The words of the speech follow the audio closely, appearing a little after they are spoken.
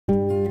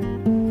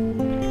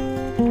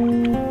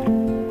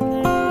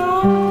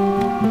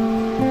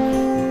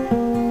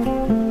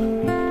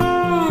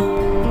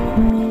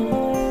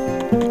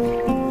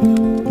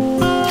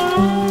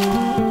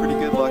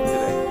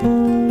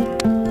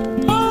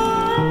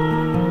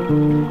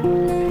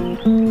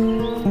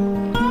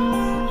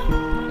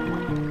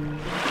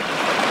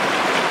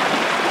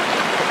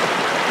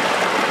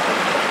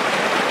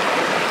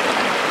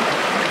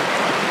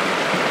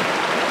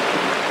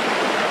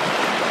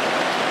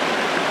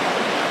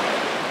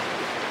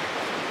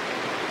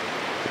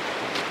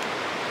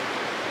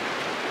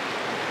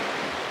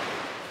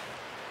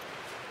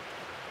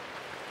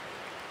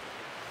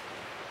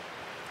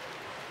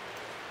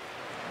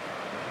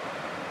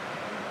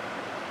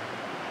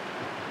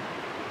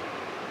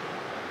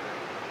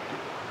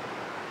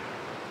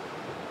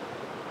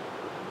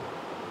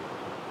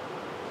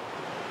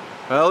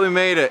Well, we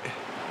made it.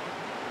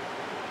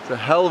 It's a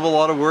hell of a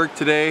lot of work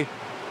today.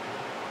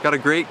 Got a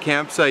great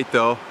campsite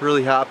though,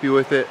 really happy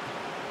with it.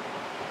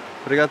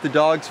 But I got the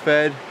dogs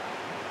fed.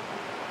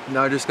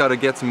 Now I just gotta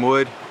get some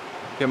wood,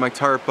 get my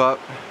tarp up,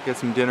 get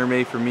some dinner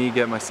made for me,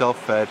 get myself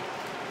fed.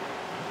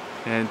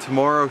 And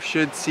tomorrow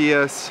should see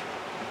us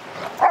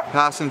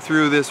passing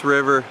through this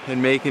river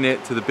and making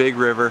it to the big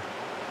river,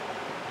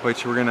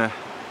 which we're gonna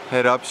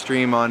head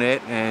upstream on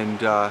it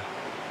and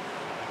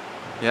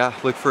yeah,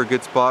 look for a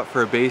good spot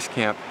for a base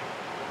camp.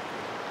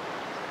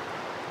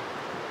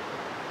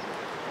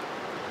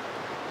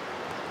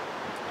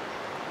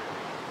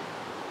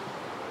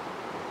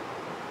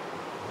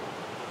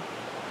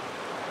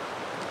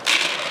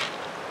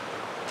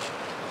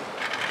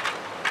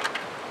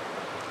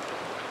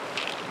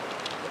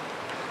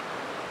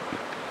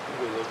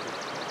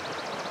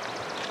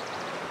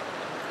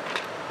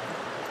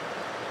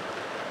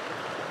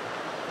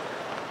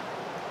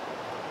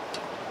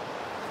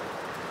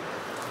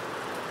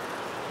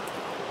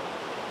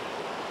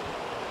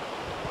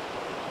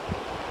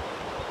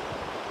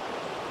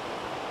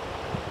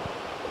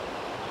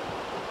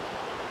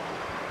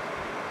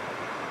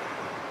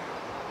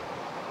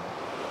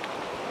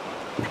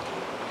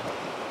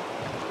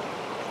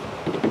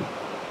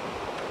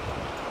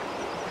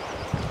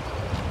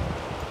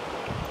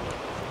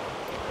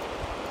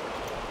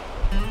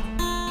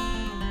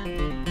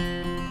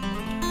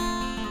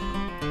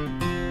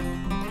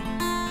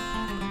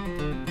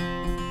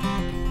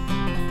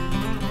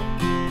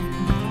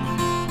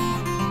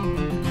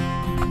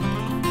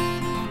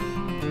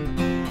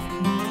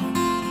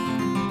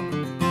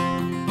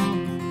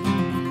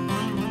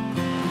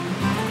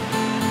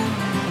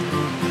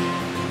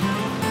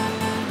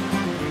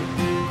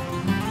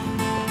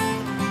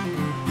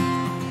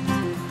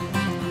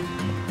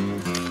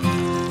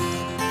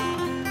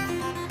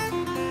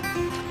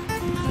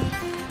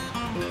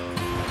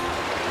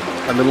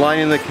 I've been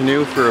lying in the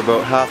canoe for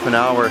about half an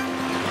hour,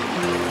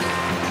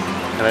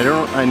 and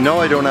I know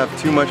I don't have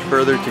too much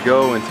further to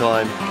go until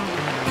I'm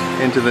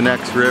into the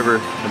next river,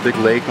 a big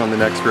lake on the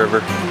next river.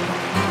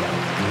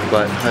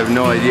 But I have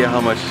no idea how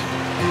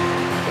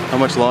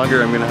much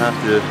longer I'm gonna have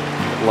to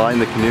lie in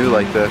the canoe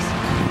like this.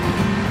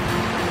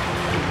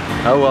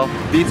 Oh well,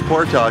 beats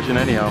portaging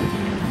anyhow.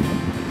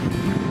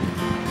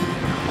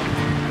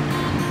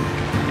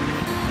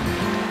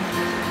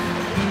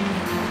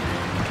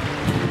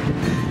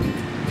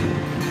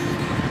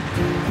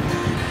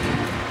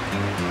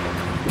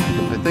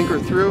 I think we're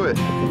through it.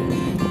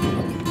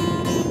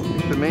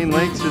 The main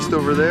lake's just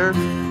over there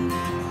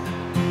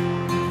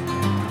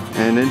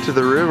and into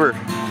the river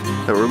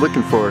that we're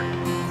looking for.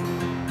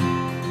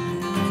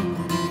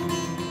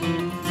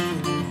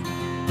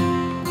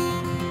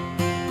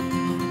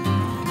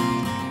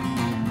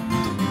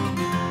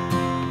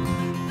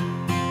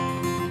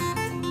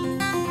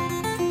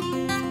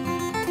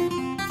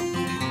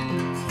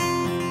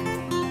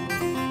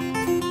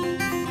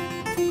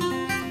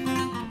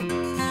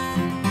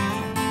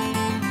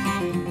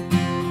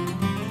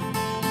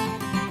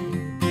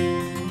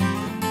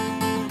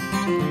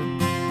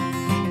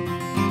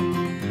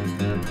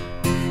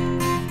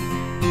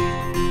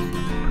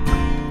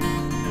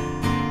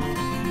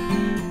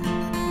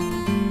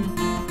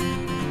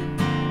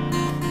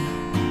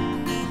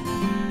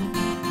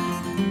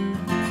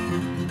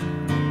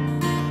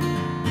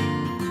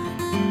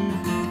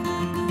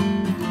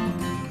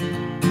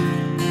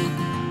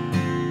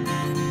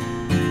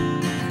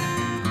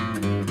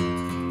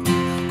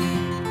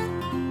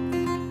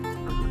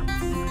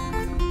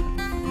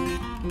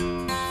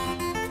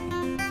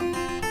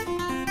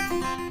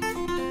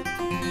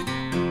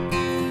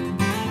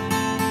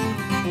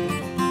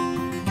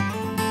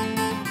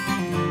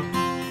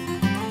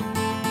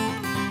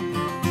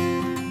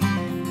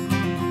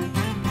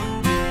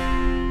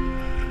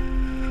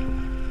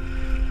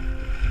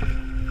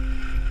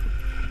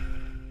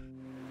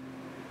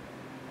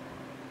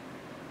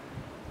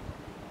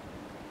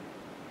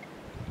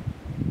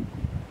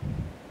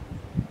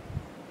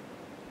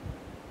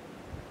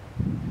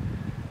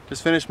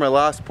 Just finished my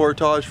last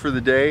portage for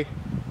the day.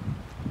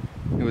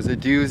 It was a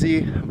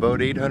doozy, about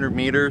 800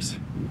 meters.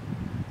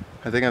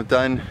 I think I've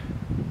done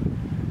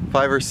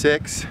 5 or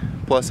 6,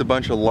 plus a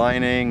bunch of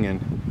lining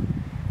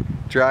and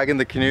dragging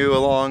the canoe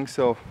along,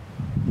 so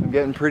I'm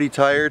getting pretty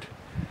tired.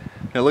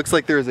 And it looks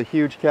like there's a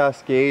huge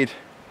cascade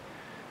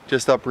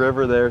just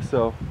upriver there,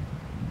 so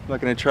I'm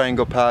not gonna try and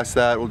go past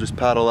that. We'll just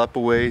paddle up a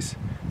ways,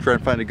 try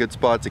and find a good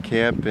spot to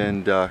camp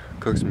and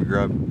cook some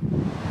grub.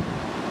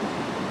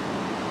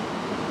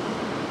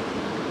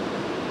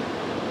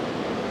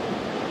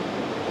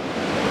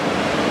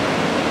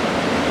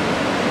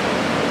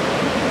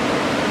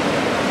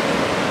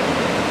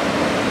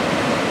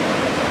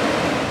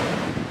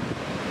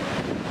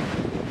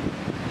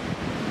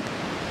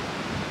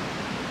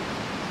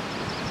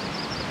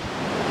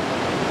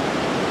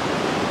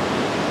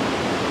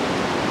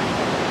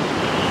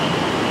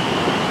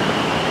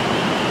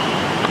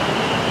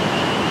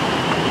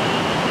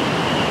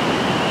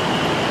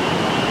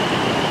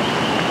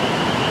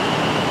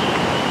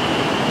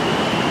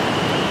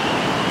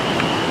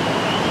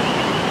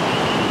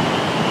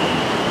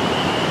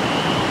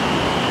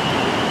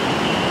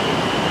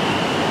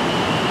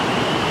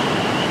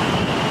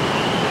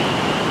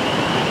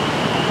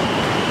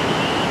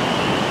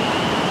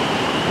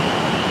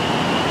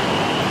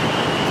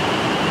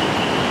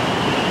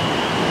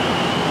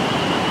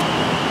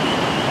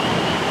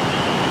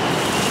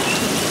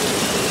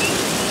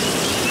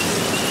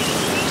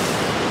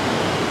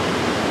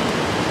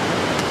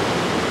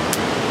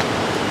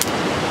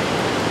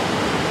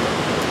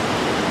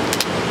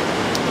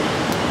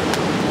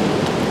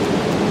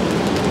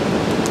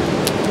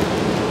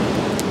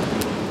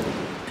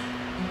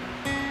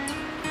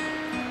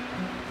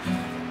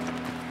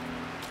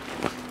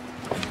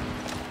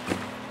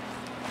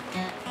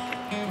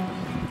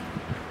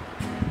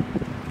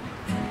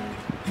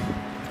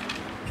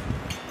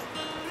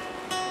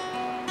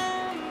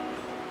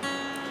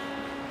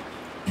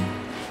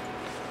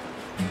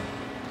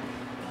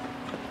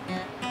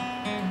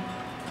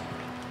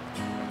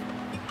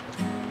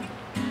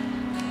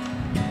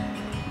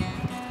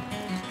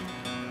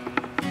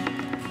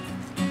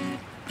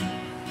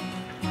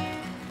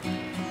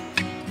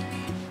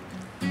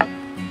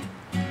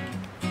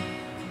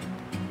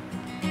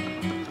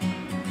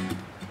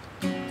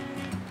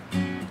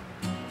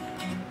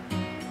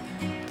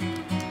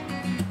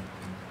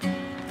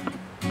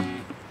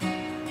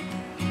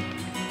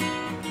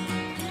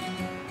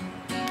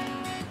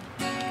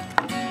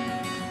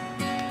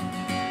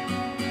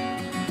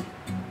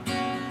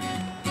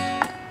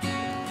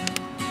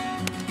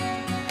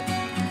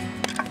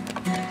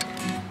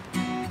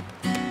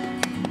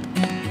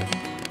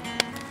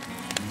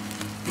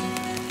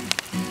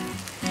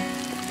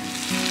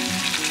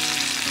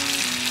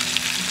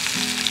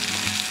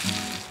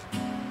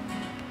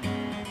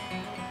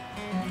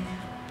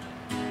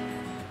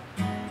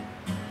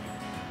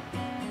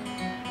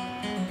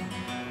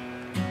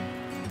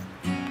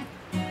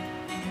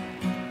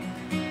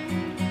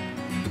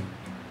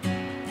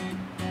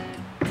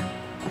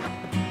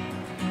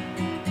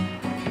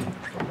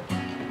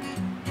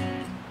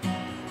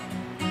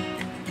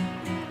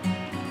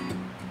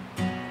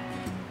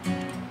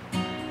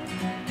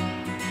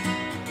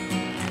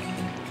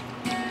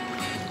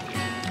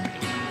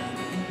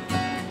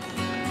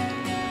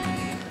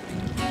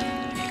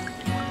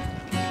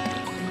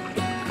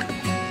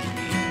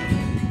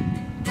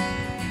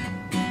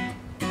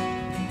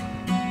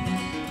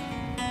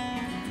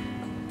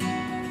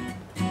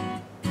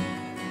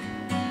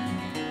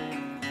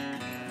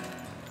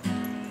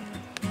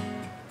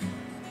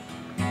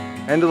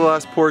 End of the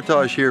last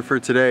portage here for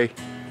today.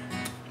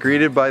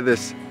 Greeted by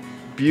this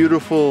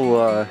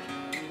beautiful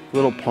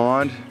little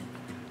pond,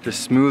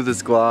 just smooth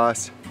as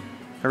glass.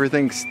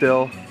 Everything's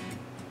still.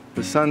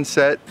 The sun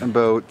set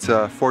about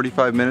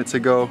 45 minutes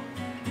ago,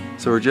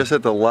 so we're just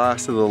at the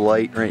last of the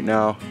light right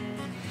now.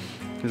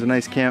 There's a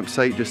nice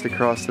campsite just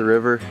across the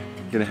river.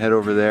 I'm gonna head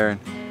over there and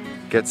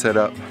get set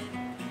up.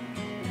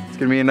 It's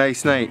gonna be a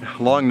nice night,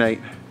 a long night,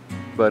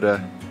 but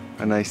a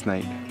nice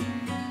night.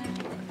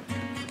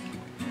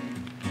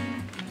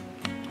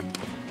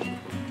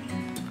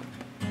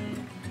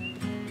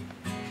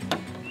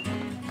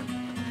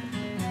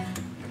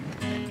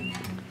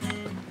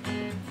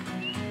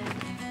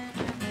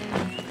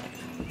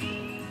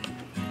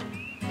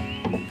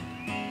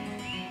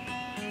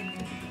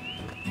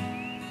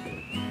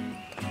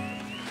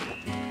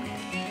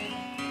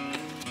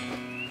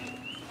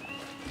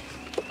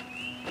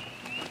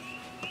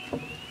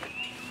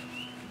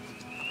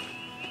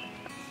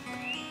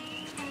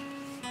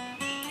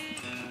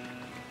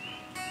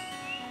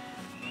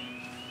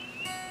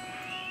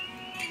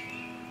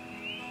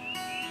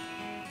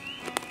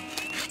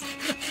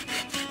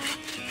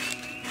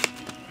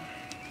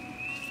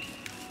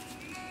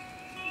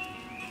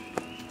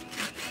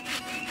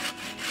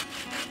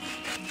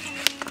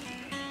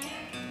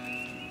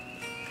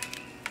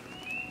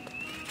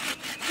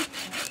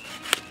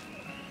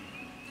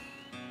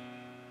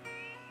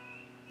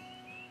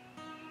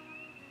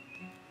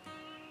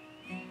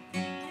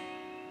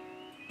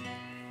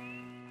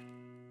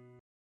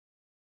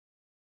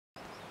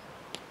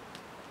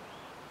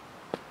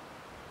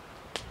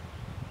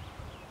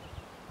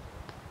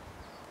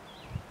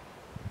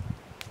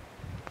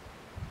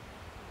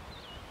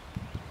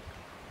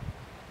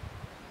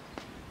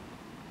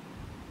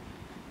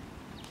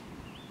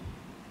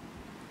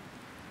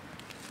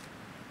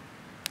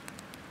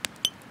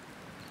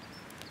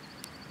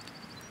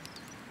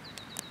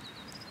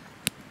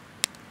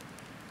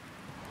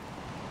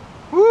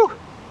 Woo!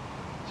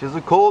 Just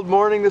a cold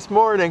morning this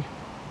morning.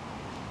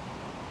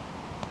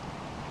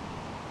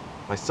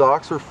 My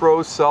socks were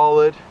froze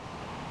solid.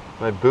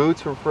 My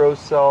boots were froze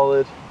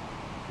solid.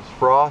 There's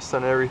frost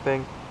on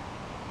everything.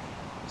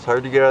 It's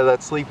hard to get out of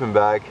that sleeping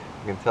bag,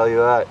 I can tell you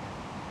that.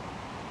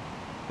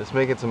 Just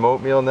making some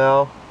oatmeal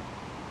now.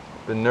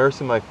 Been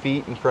nursing my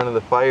feet in front of the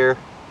fire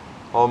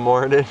all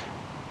morning.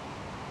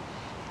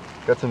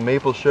 Got some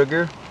maple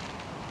sugar.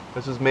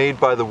 This was made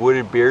by the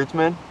Wooded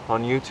Beardsman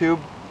on YouTube.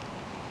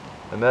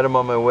 I met him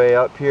on my way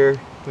up here.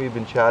 We've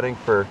been chatting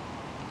for,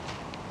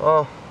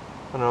 I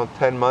don't know,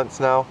 10 months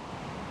now.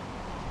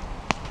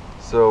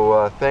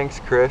 So thanks,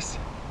 Chris.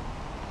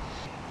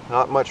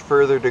 Not much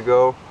further to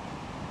go.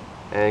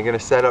 And I'm gonna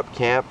set up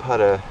camp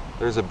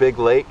there's a big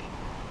lake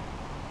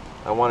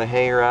I want to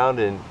hang around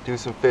and do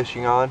some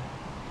fishing on.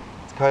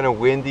 It's kind of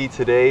windy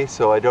today,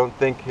 so I don't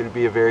think it'd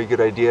be a very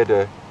good idea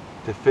to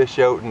fish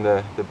out in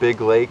the big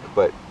lake,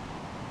 but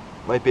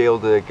might be able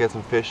to get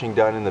some fishing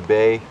done in the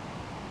bay.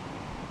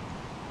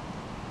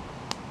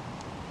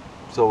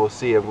 So we'll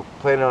see. I'm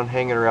planning on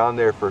hanging around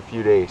there for a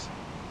few days.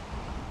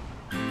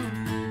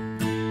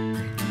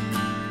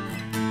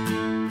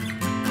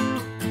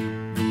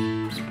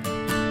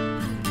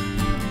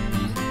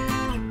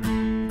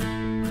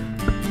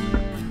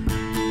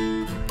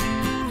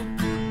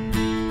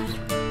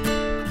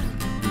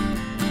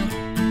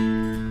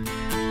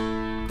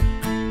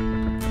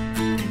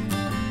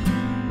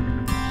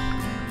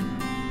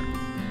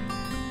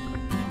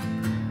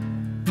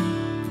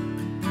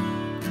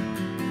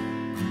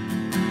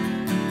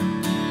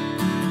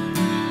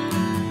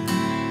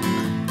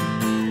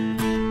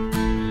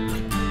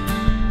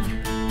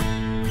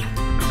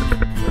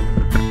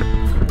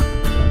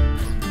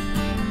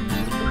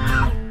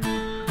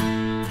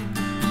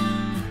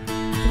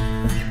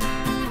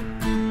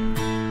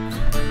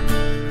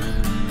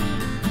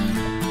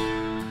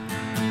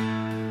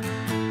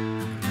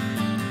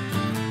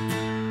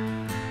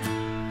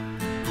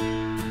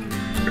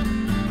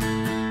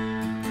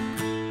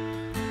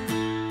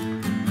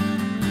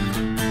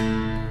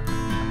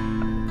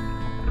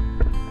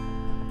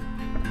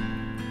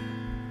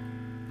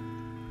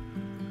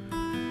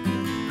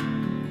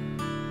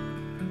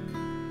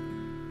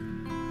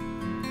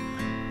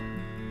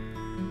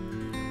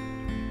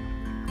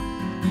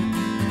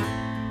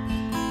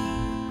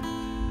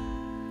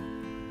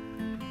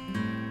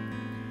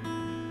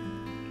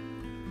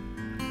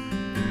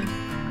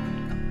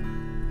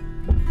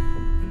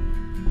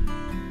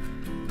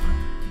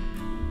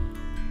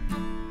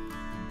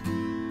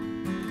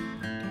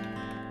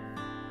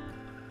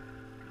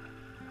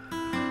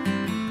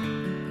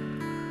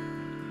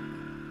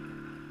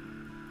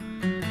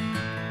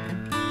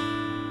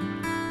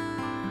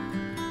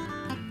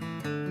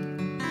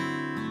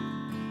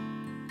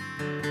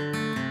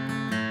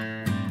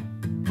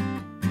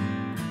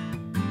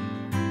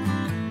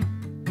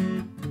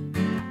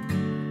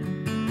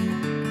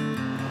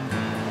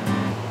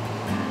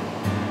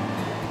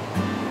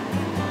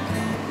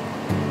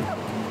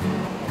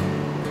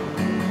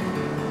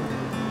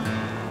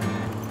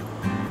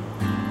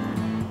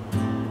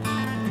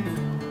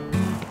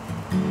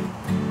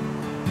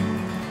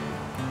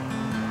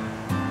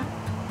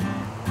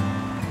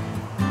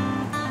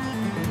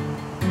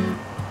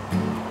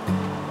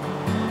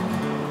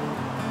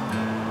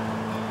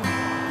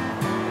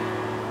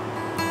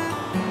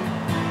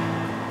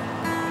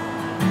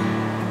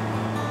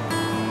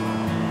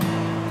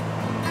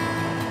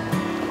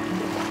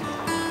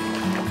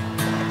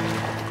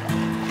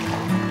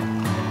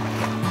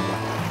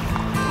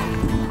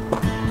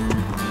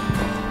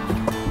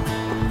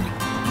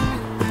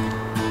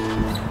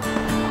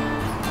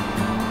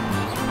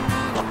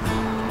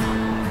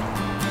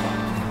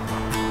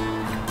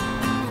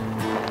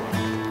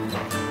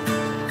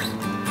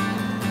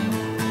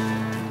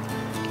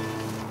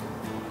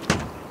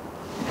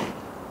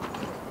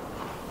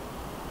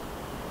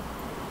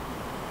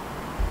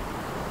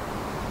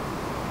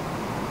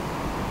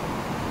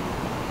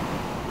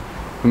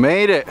 We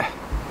made it.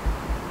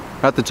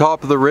 At the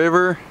top of the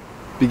river,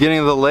 beginning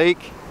of the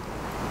lake.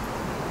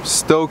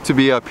 Stoked to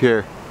be up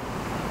here.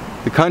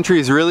 The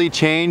country's really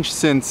changed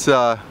since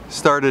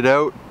started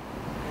out.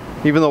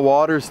 Even the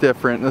water's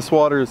different. This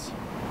water's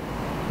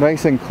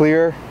nice and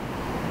clear.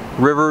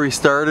 River we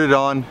started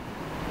on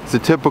is a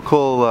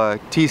typical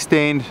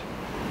tea-stained,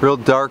 real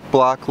dark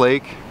black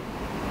lake.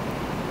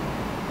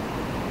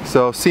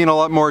 So seeing a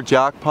lot more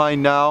jack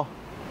pine now.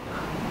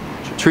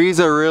 Trees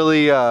are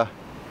really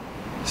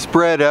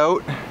spread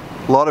out.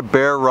 A lot of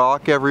bare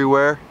rock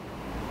everywhere.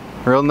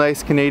 Real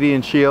nice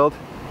Canadian shield.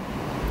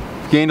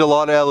 Gained a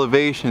lot of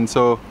elevation,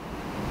 so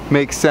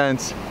makes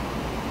sense.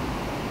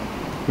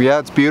 But yeah,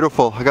 it's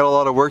beautiful. I got a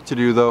lot of work to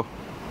do though.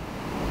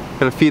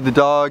 Gotta feed the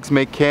dogs,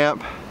 make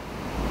camp,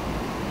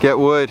 get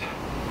wood.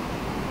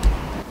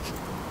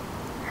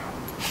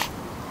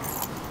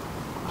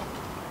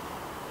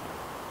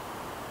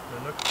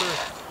 Look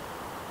first.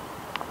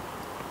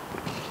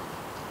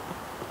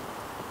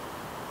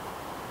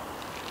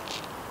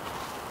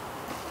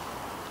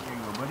 Here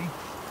you go, buddy.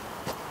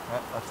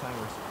 That's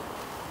ours.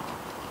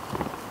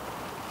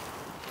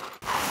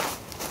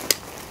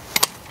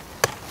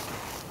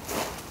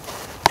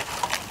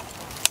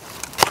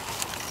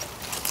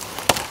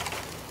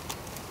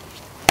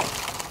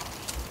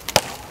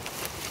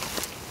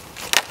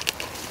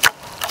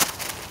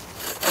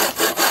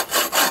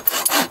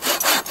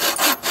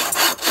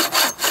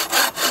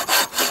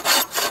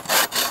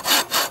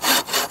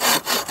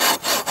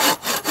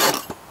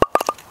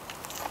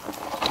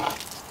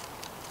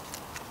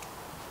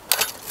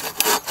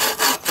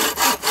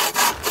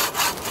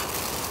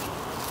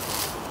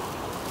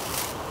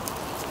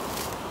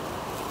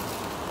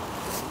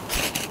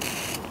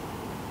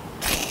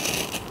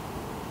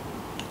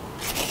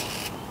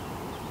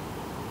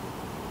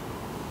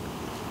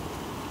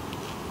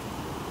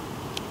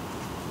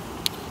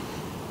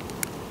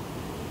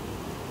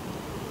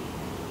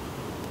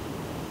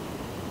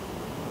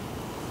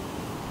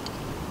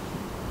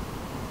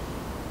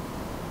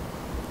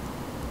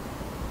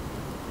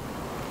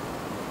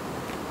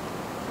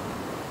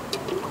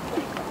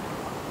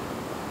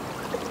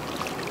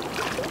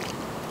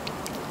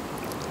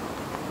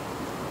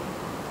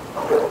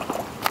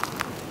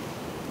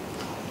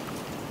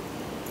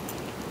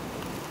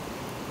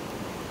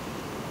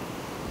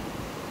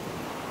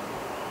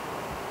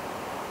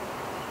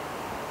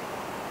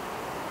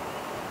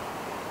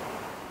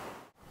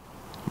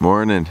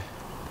 Morning.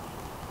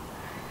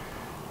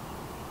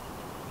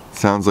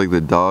 Sounds like the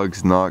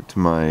dogs knocked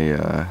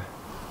my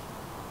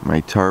my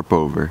tarp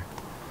over.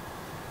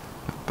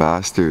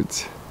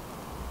 Bastards.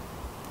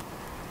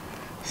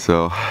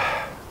 So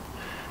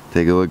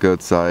take a look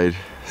outside,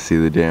 see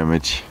the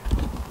damage.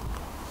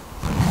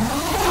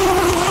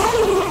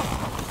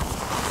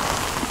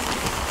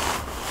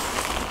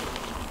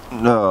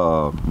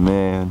 Oh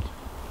man.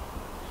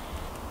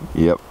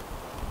 Yep.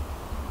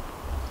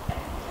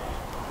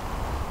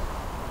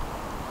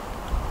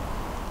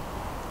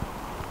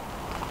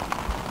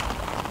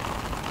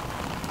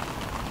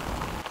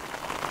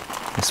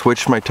 I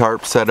switched my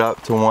tarp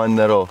setup to one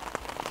that'll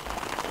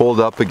hold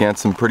up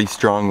against some pretty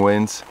strong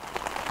winds.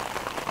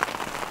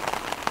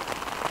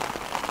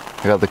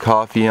 I got the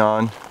coffee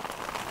on.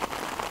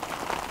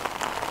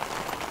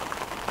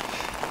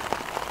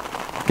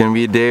 It's gonna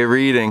be a day of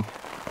reading.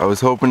 I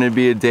was hoping it'd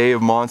be a day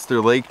of monster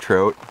lake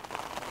trout.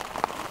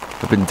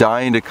 I've been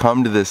dying to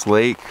come to this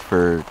lake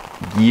for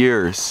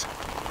years.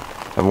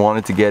 I've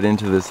wanted to get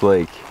into this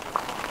lake.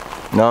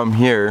 Now I'm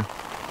here.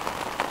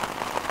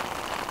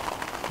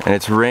 And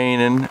it's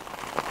raining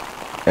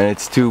and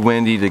it's too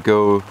windy to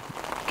go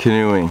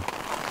canoeing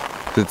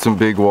because it's some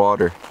big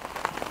water.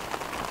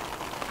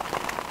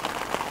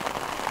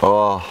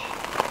 Oh,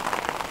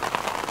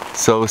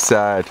 so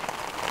sad.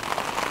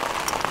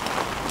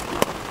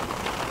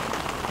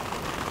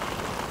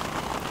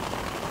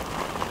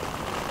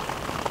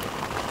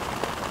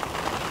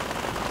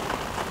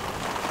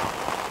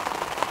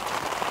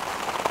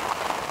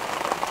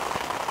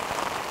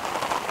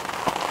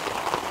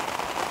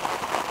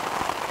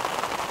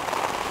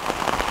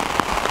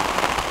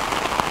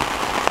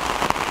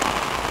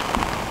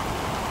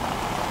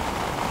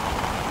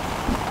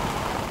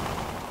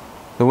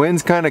 The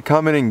wind's kind of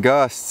coming in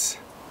gusts.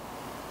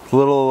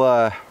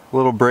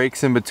 Little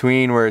breaks in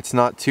between where it's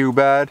not too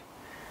bad.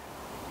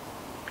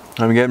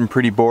 I'm getting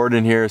pretty bored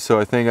in here, so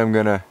I think I'm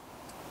gonna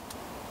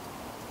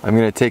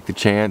take the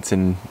chance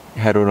and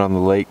head out on the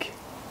lake.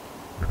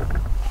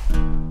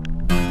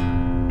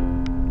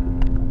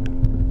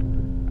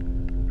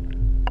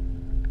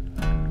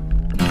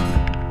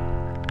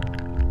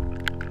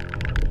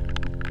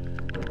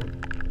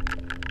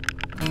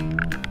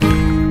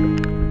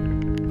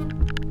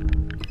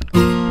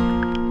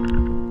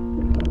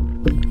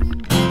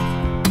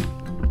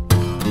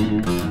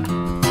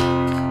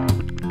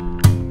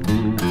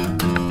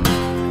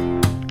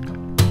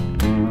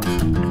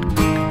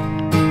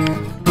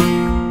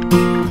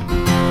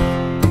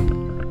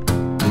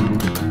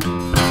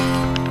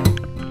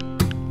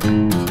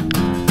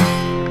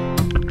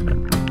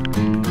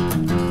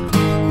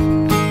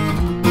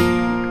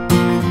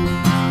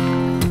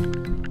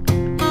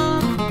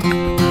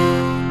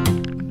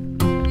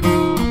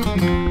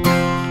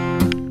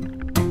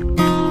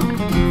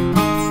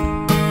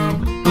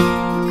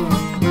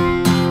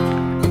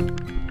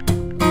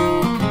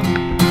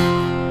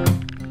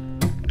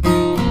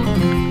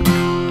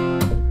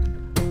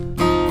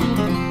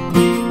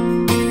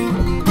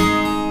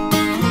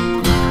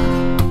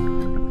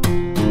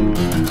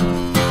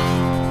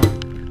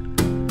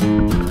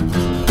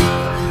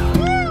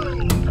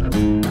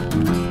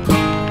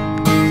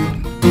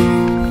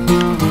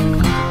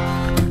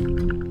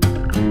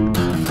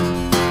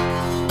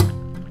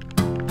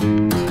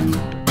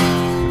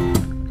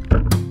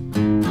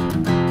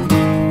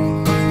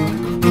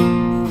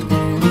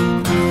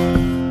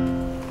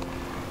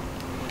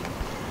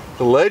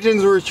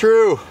 legends were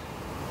true.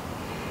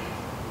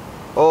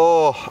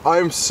 Oh,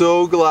 I'm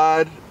so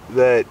glad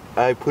that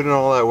I put in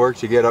all that work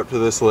to get up to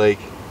this lake.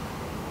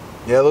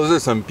 Yeah, those are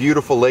some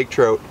beautiful lake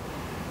trout.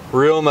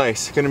 Real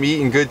nice. Gonna be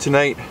eating good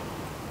tonight.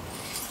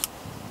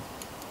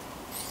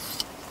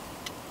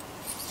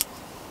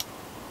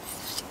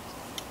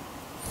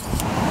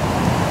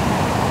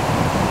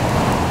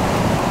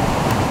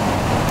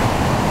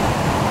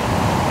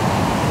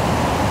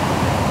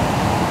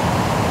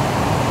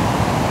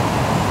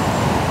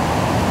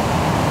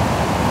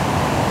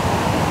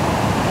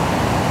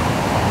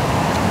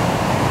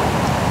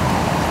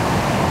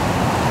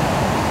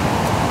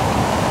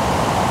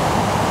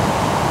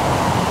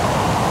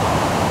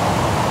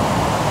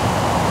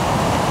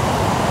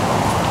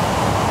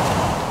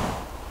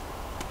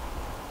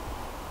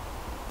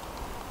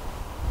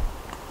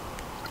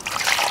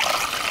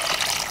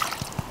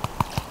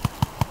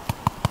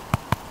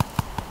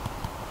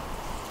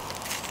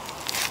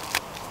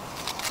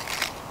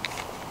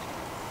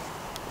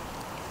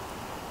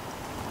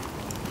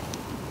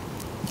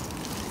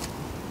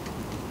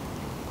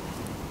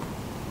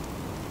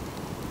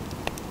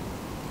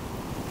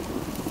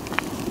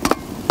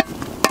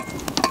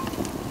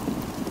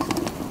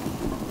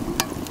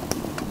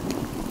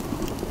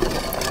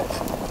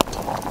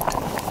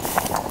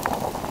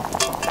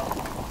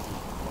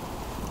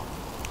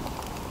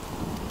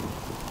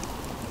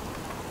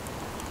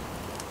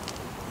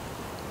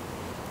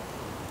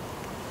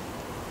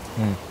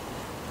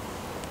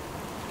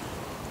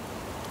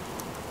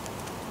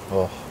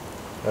 Oh,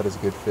 that is a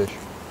good fish.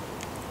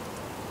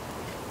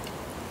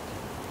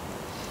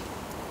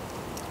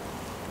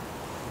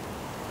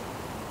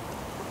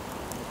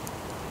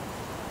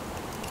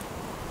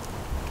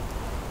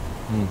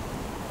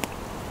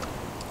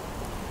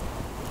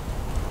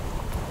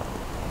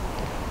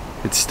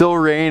 It's still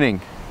raining.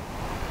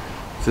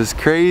 This is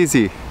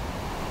crazy.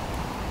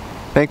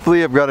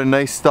 Thankfully, I've got a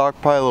nice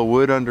stockpile of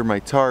wood under my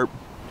tarp.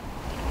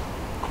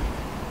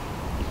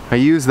 I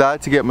use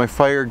that to get my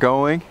fire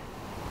going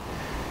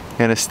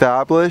and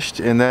established,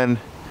 and then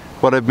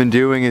what I've been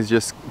doing is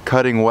just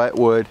cutting wet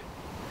wood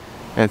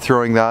and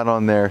throwing that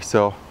on there.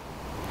 So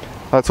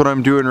that's what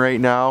I'm doing right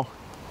now,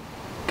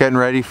 getting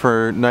ready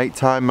for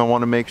nighttime. I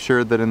want to make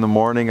sure that in the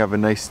morning I have a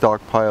nice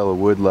stockpile of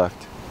wood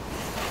left.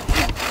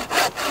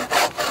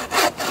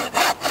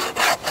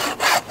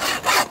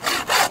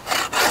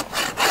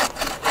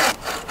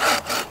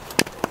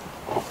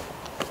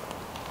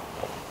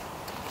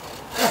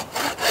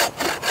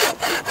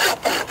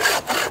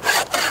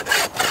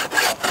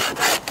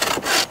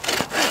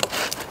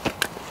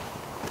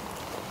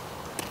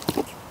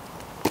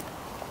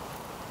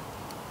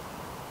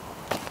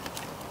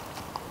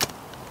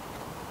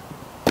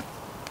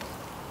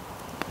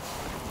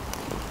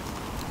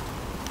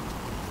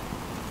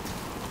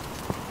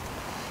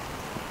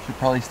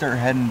 Probably start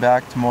heading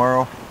back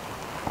tomorrow.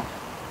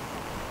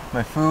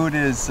 My food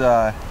is,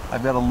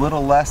 I've got a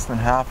little less than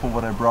half of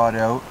what I brought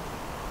out.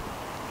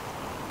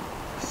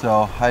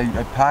 So I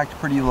packed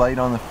pretty light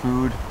on the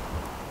food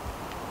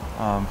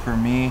for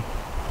me,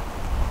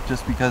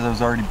 just because I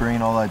was already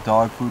bringing all that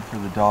dog food for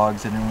the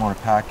dogs. I didn't want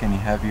to pack any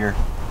heavier.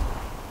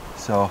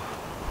 So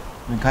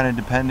I've been kind of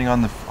depending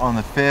on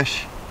the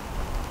fish,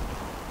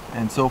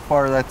 and so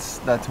far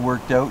that's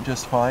worked out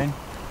just fine.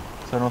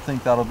 So I don't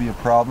think that'll be a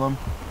problem.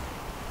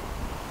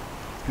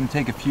 It's going to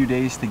take a few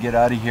days to get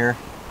out of here,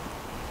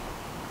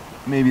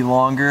 maybe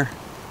longer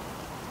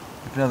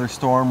if another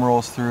storm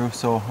rolls through,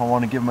 so I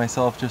want to give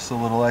myself just a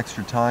little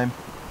extra time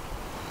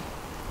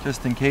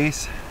just in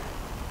case.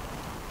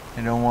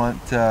 I don't want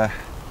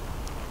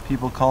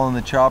people calling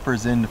the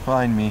choppers in to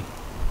find me,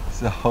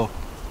 so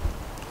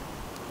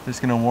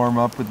just going to warm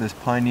up with this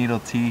pine needle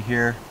tea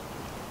here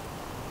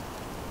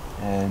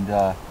and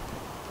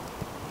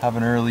have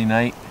an early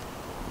night,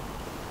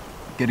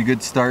 get a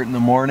good start in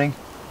the morning.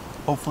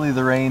 Hopefully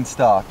the rain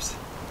stops.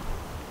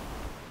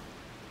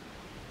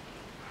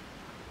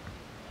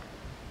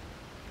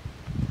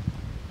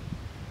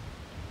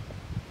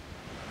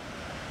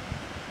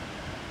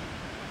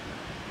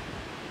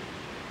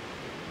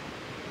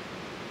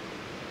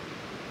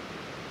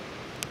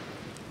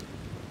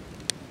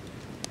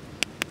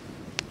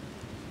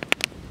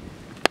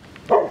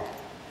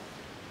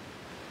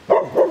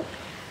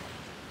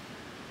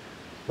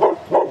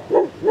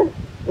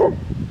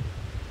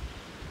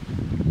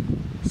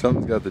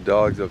 Something's got the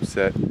dogs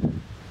upset.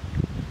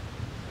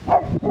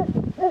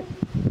 The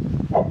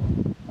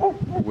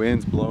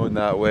wind's blowing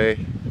that way.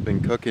 I've been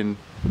cooking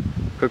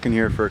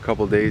here for a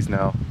couple days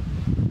now.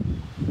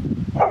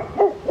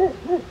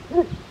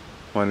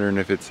 Wondering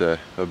if it's a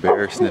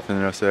bear sniffing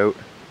us out,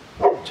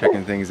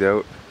 checking things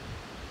out.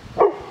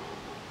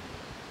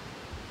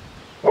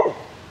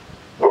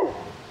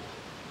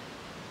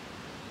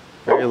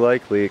 Very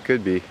likely it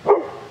could be.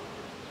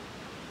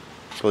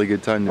 Probably a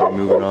good time to be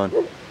moving on.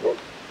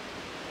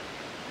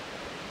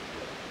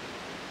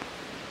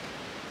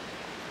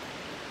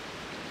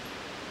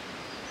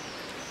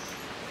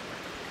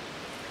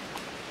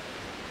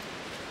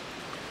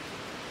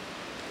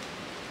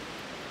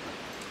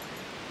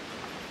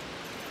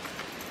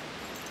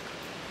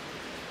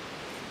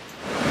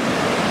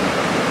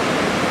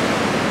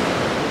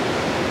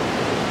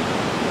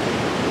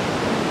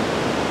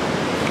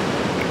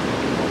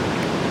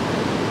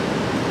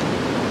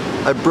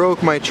 I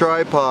broke my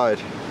tripod.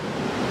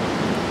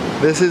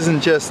 This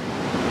isn't just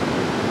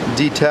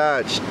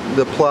detached,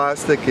 the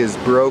plastic is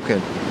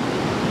broken.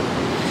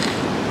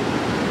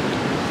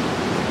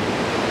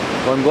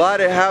 Well, I'm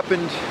glad it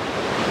happened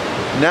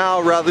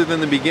now rather than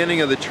the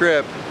beginning of the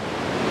trip,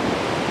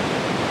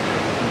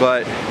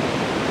 but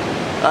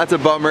that's a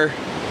bummer.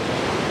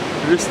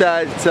 We're just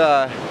at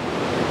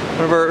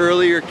one of our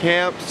earlier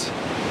camps,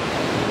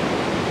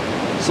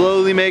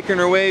 slowly making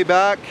our way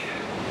back.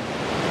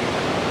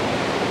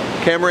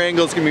 Camera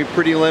angle's gonna be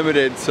pretty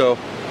limited, so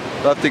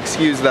you'll have to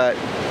excuse that.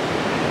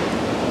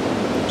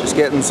 Just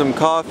getting some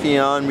coffee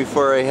on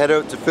before I head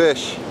out to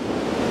fish.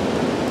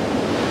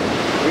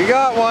 We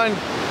got one.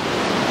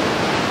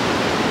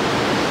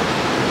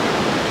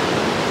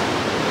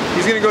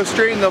 He's gonna go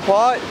straight in the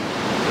pot.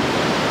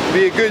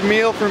 Be a good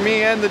meal for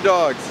me and the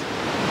dogs.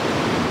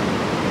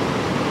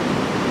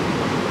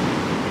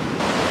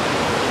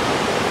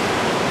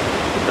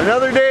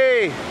 Another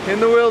day in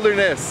the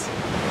wilderness.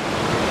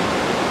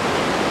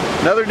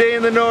 Another day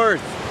in the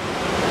north.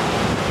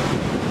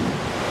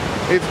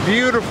 It's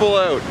beautiful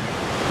out.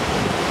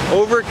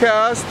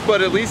 Overcast,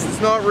 but at least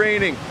it's not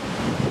raining.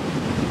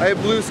 I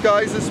had blue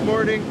skies this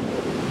morning.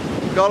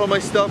 Got all my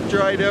stuff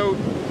dried out.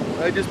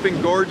 I've just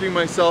been gorging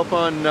myself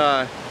on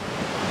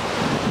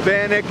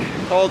bannock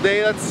all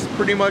day. That's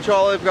pretty much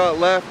all I've got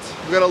left.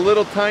 I've got a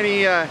little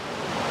tiny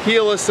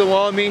heel of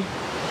salami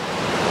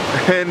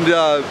and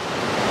a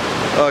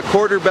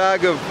quarter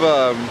bag of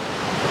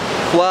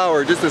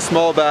flour, just a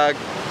small bag.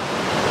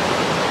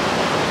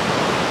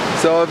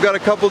 So I've got a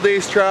couple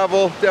days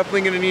travel,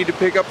 definitely gonna need to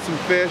pick up some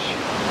fish.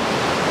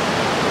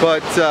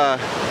 But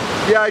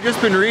yeah, I've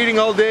just been reading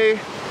all day.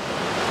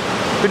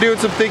 Been doing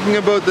some thinking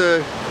about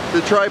the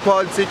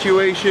tripod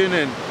situation,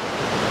 and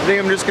I think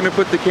I'm just gonna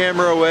put the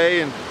camera away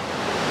and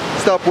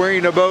stop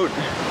worrying about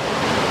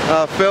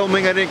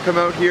filming. I didn't come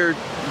out here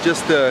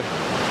just to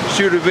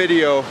shoot a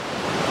video.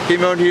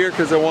 Came out here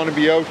because I want to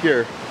be out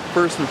here.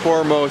 First and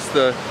foremost,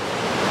 the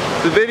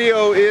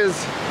video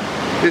is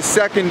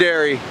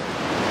secondary.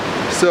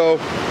 So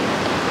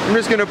I'm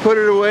just gonna put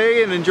it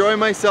away and enjoy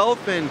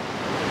myself, and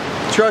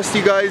trust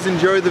you guys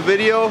enjoy the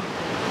video,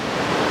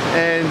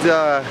 and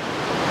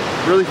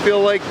really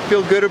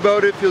feel good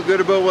about it, feel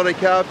good about what I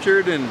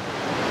captured, and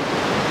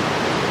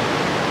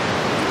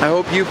I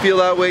hope you feel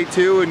that way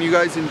too and you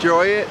guys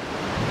enjoy it.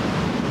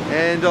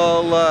 And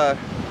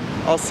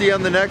I'll see you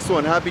on the next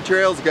one. Happy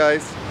trails,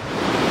 guys.